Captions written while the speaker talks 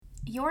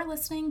You're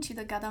listening to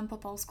the Gadam po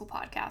Polsku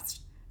podcast,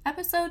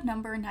 episode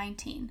number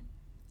 19.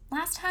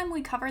 Last time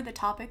we covered the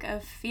topic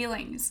of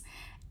feelings,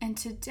 and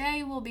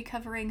today we'll be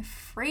covering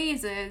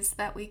phrases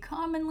that we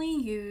commonly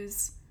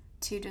use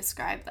to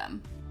describe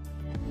them.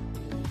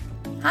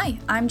 Hi,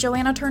 I'm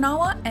Joanna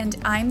Turnawa, and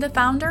I'm the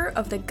founder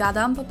of the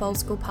Gadam po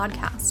Polsku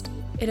podcast.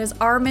 It is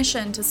our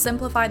mission to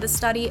simplify the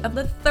study of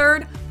the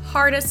third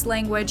hardest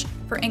language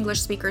for English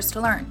speakers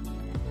to learn,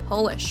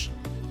 Polish.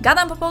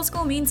 Gadam po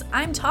Polsku means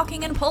I'm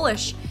talking in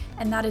Polish,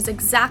 and that is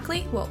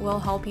exactly what we'll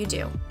help you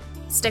do.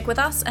 Stick with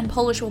us, and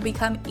Polish will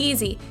become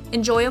easy,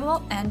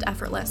 enjoyable, and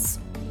effortless.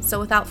 So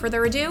without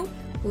further ado,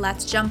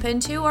 let's jump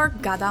into our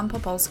Gadam po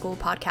Polsku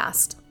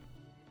podcast.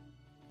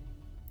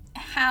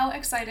 How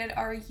excited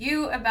are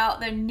you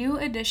about the new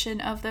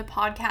edition of the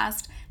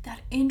podcast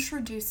that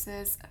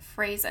introduces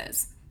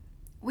phrases?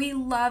 We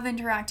love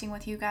interacting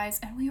with you guys,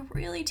 and we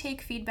really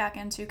take feedback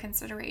into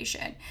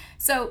consideration.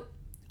 So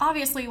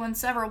obviously, when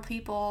several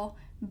people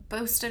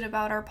boasted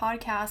about our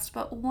podcast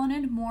but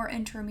wanted more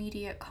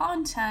intermediate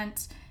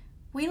content,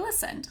 we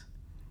listened.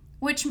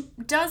 Which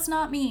does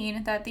not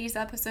mean that these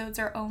episodes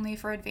are only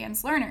for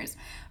advanced learners.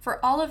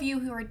 For all of you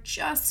who are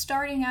just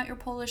starting out your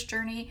Polish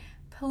journey,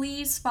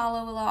 please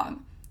follow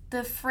along.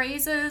 The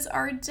phrases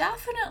are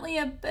definitely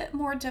a bit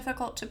more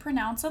difficult to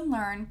pronounce and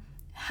learn.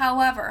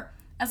 However,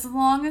 as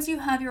long as you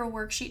have your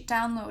worksheet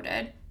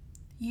downloaded,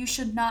 you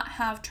should not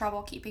have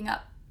trouble keeping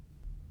up.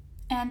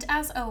 And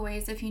as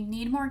always, if you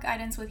need more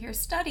guidance with your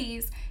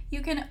studies,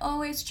 you can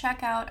always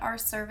check out our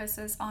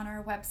services on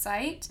our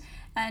website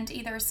and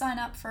either sign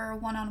up for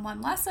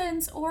one-on-one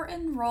lessons or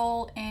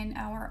enroll in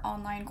our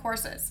online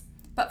courses.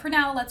 But for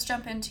now, let's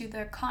jump into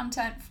the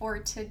content for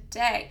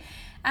today.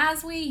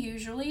 As we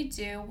usually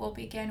do, we'll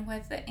begin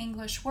with the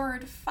English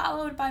word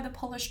followed by the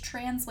Polish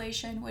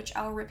translation, which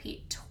I'll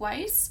repeat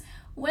twice,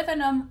 with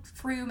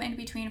enough room in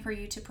between for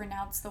you to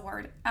pronounce the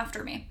word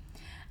after me.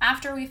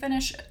 After we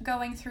finish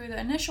going through the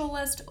initial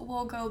list,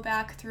 we'll go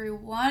back through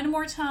one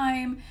more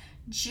time,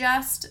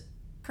 just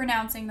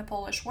pronouncing the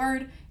Polish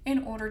word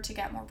in order to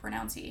get more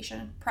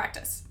pronunciation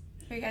practice.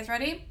 Are you guys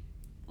ready?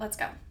 Let's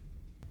go.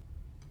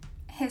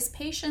 His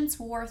patience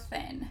wore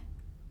thin.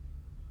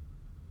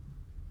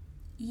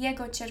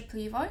 Jego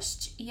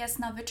cierpliwość jest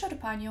na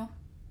wyczerpaniu.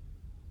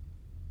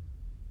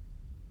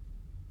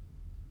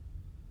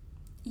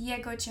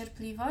 Jego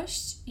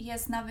cierpliwość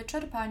jest na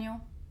wyczerpaniu.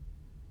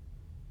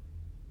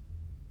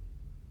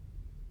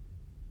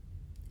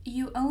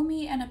 You owe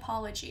me an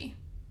apology.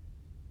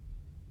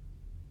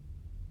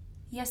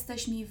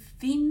 Jesteś mi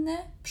winny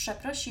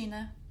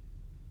przeprosiny.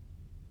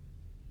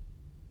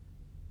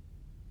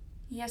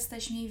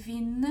 Jesteś mi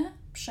winny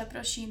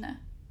przeprosiny.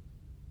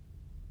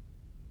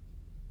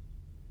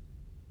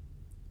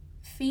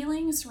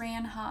 Feelings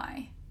ran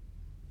high.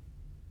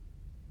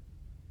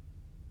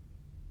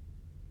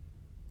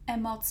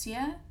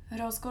 Emocje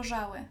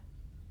rozgorzały.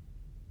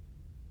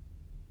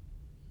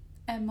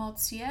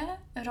 Emocje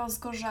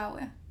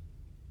rozgorzały.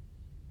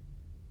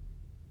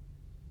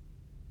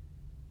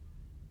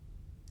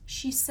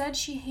 She said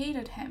she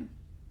hated him.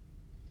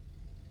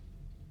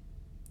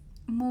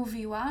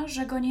 Mówiła,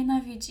 że go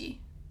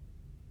nienawidzi.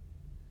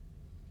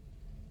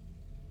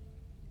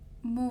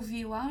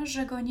 Mówiła,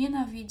 że go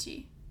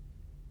nienawidzi.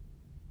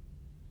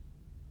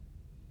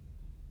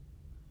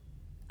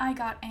 I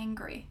got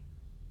angry.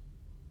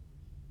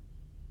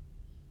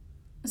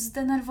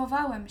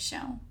 Zdenerwowałem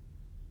się.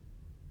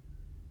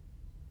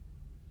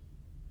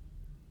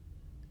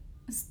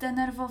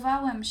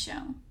 Zdenerwowałem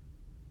się.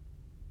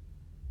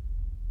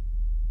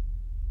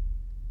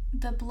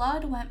 The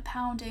blood went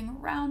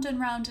pounding round and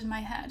round in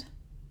my head.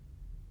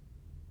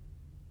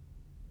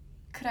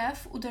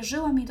 Krew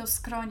uderzyła mi do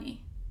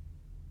skroni.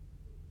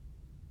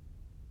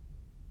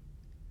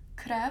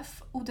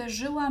 Krew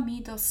uderzyła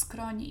mi do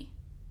skroni.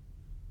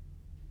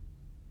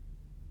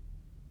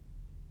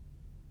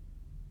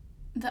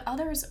 The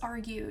others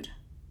argued.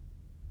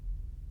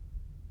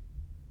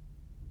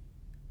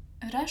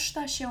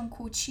 Reszta się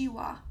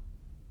kłóciła.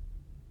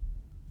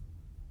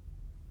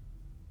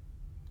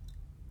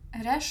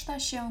 Reszta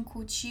się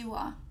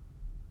kłóciła.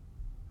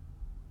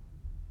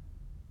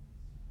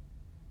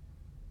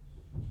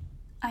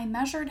 I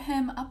measured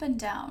him up and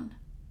down.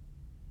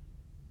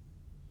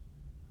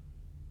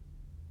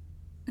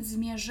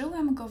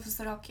 Zmierzyłem go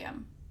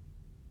wzrokiem.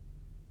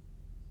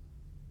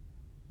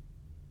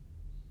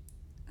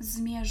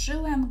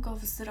 Zmierzyłem go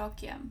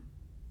wzrokiem.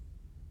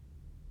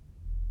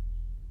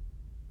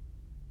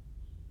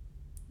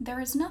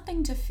 There is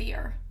nothing to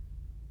fear.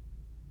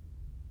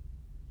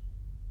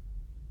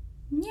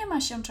 Nie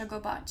ma się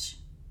czego bać.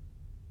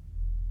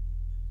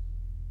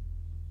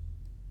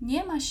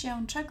 Nie ma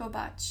się czego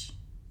bać.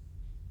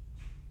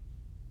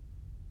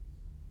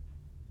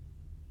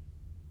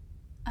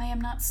 I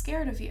am not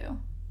scared of you.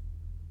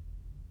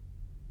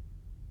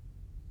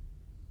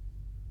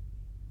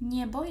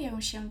 Nie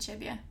boję się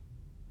ciebie.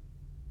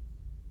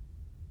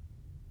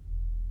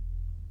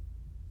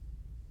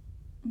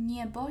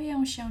 Nie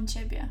boję się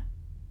ciebie.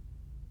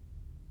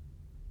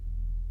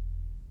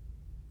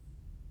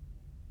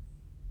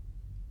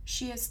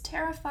 She is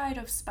terrified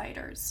of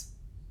spiders.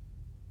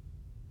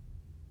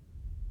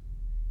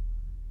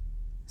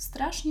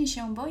 Strasznie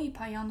się boi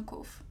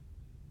pająków.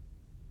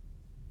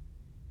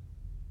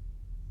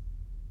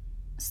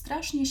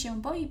 Strasznie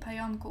się boi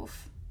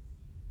pająków.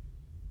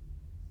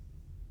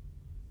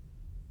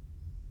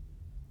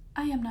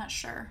 I am not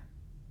sure.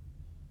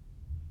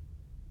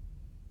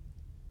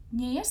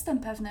 Nie jestem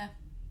pewny.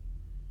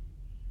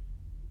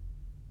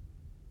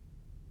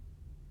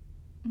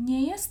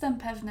 Nie jestem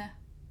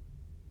pewny.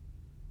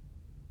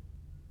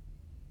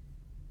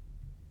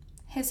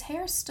 His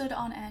hair stood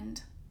on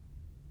end.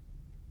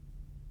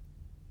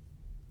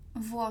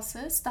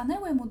 Włosy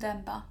stanęły mu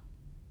dęba.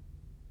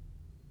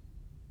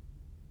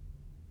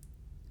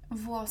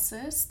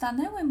 Włosy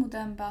stanęły mu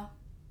dęba.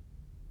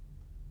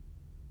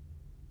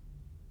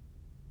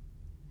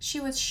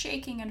 She was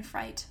shaking in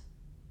fright.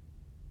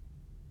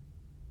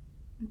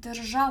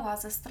 Drżała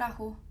ze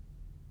strachu.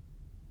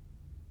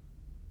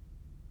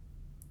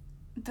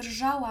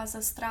 Drżała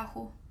ze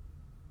strachu.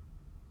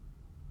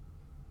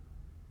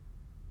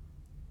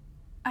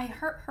 I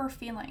hurt her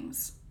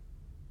feelings.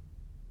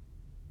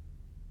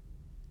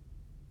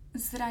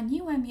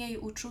 Zraniłem jej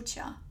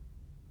uczucia.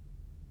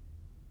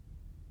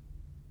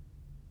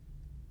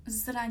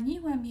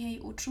 Zraniłem jej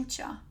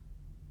uczucia.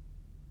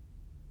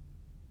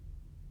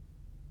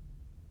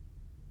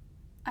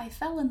 I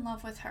fell in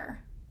love with her.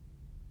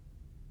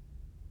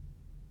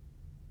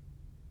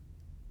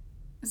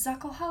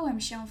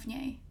 Zakochałem się w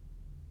niej.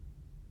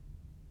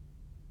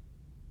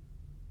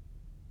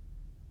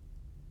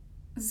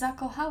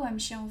 Zakochałem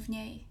się w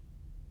niej.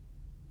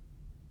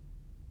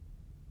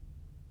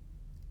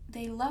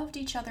 They loved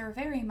each other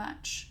very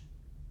much.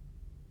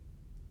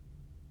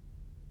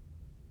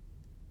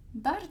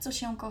 Bardzo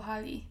się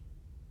kochali.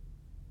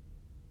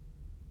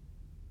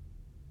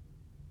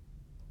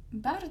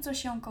 Bardzo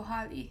się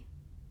kochali.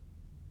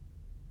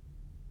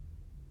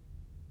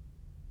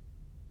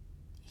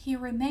 He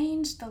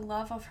remained the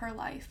love of her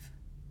life.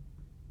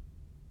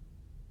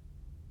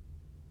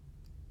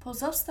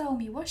 Pozostał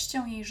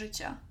miłością jej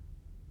życia.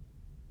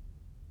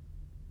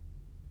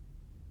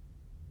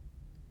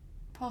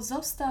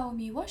 Pozostał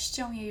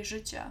miłością jej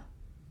życia.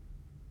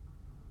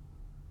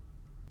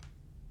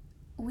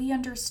 We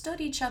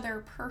understood each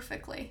other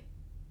perfectly.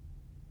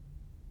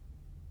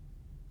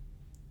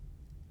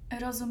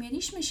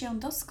 Rozumieliśmy się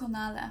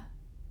doskonale.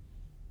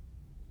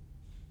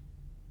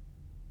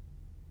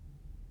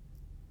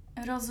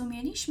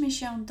 Rozumieliśmy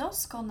się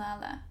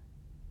doskonale.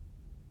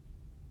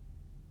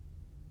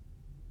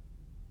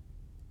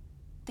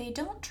 They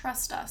don't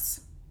trust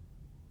us.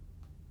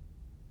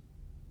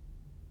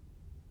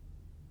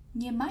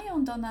 Nie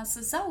mają do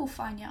nas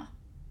zaufania.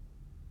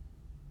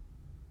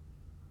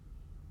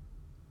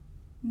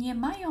 Nie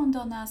mają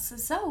do nas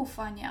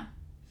zaufania.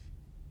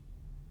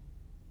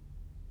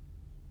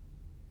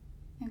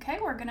 Okay,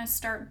 we're going to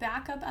start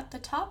back up at the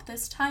top,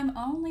 this time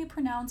only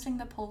pronouncing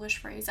the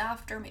Polish phrase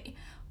after me.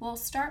 We'll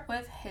start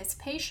with his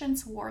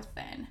patience wore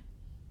thin.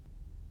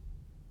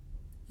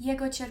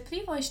 Jego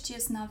cierpliwość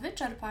jest na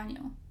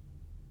wyczerpaniu.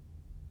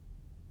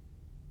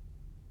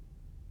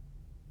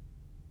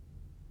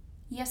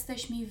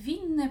 Jesteś mi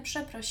winny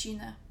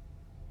przeprosiny.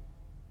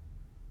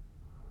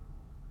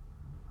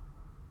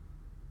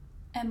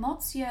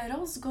 Emocje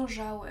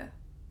rozgorzały.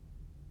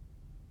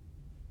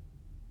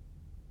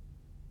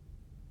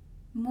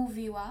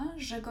 Mówiła,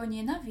 że go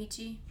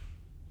nienawidzi.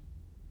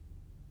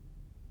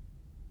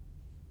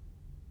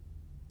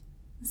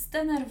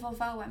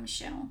 Zdenerwowałem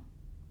się.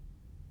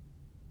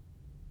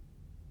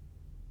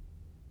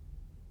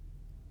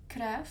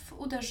 Krew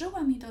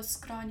uderzyła mi do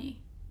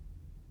skroni.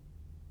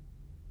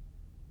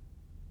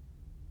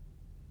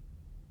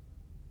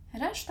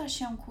 Reszta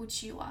się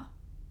kłóciła.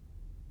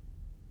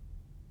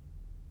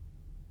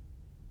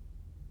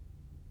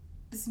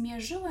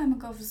 Zmierzyłem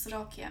go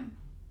wzrokiem.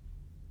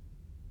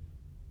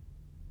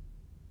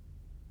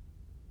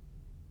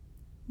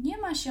 Nie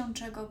ma się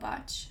czego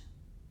bać.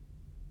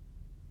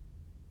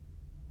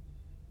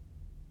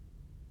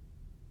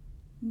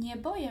 Nie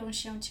boję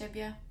się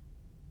ciebie.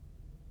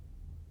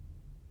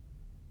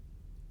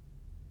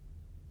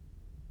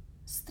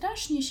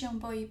 Strasznie się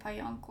boi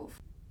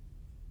pająków.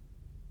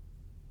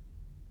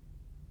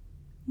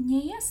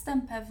 Nie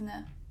jestem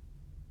pewny.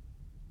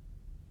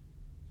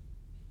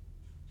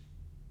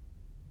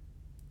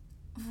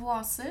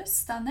 Włosy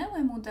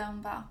stanęły mu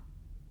dęba.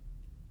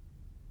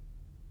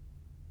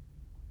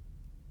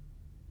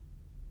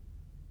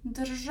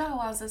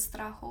 Drżała ze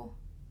strachu.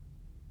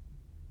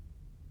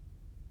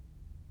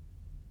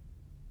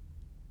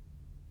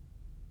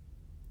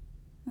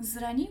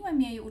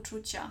 Zraniłem jej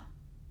uczucia.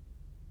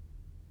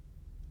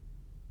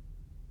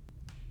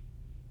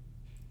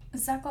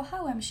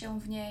 Zakochałem się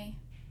w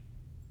niej.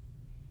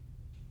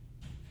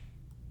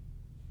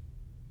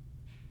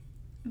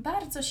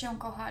 Bardzo się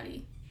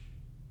kochali.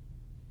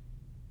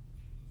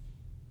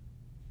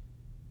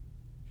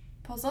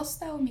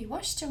 Pozostał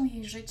miłością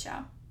jej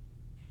życia.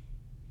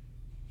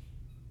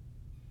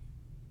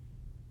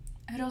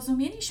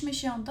 Rozumieliśmy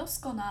się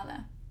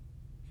doskonale.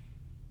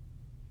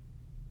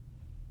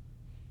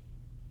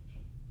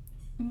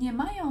 Nie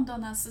mają do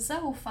nas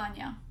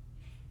zaufania.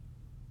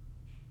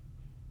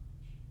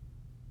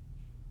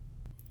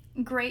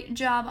 Great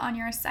job on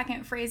your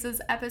second phrases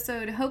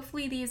episode.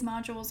 Hopefully these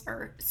modules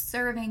are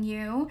serving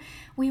you.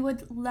 We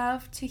would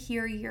love to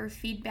hear your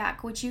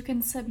feedback, which you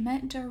can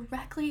submit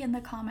directly in the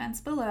comments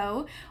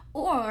below.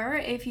 Or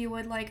if you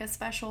would like a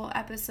special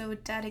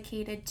episode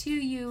dedicated to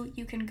you,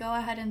 you can go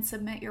ahead and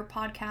submit your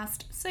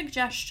podcast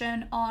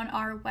suggestion on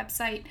our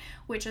website,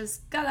 which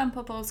is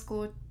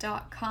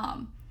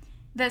gadampopolsku.com.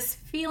 This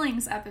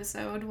feelings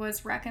episode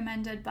was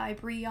recommended by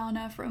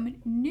Brianna from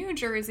New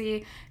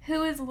Jersey,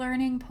 who is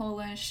learning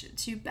Polish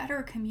to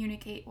better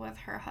communicate with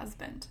her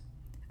husband.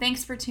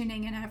 Thanks for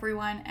tuning in,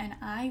 everyone, and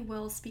I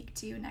will speak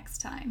to you next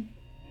time.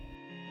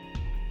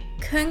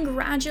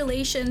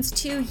 Congratulations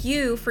to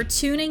you for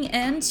tuning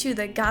in to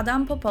the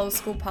Gadam po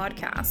Polsku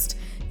podcast.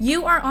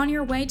 You are on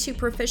your way to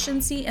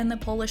proficiency in the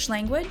Polish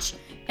language,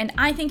 and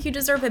I think you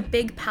deserve a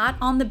big pat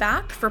on the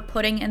back for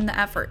putting in the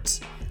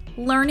effort.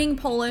 Learning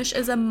Polish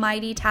is a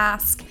mighty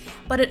task,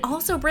 but it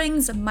also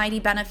brings mighty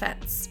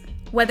benefits.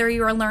 Whether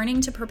you are learning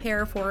to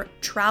prepare for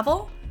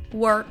travel,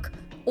 work,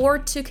 or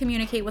to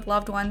communicate with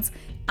loved ones,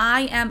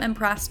 I am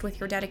impressed with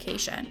your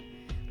dedication.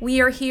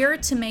 We are here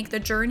to make the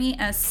journey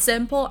as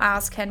simple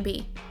as can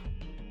be.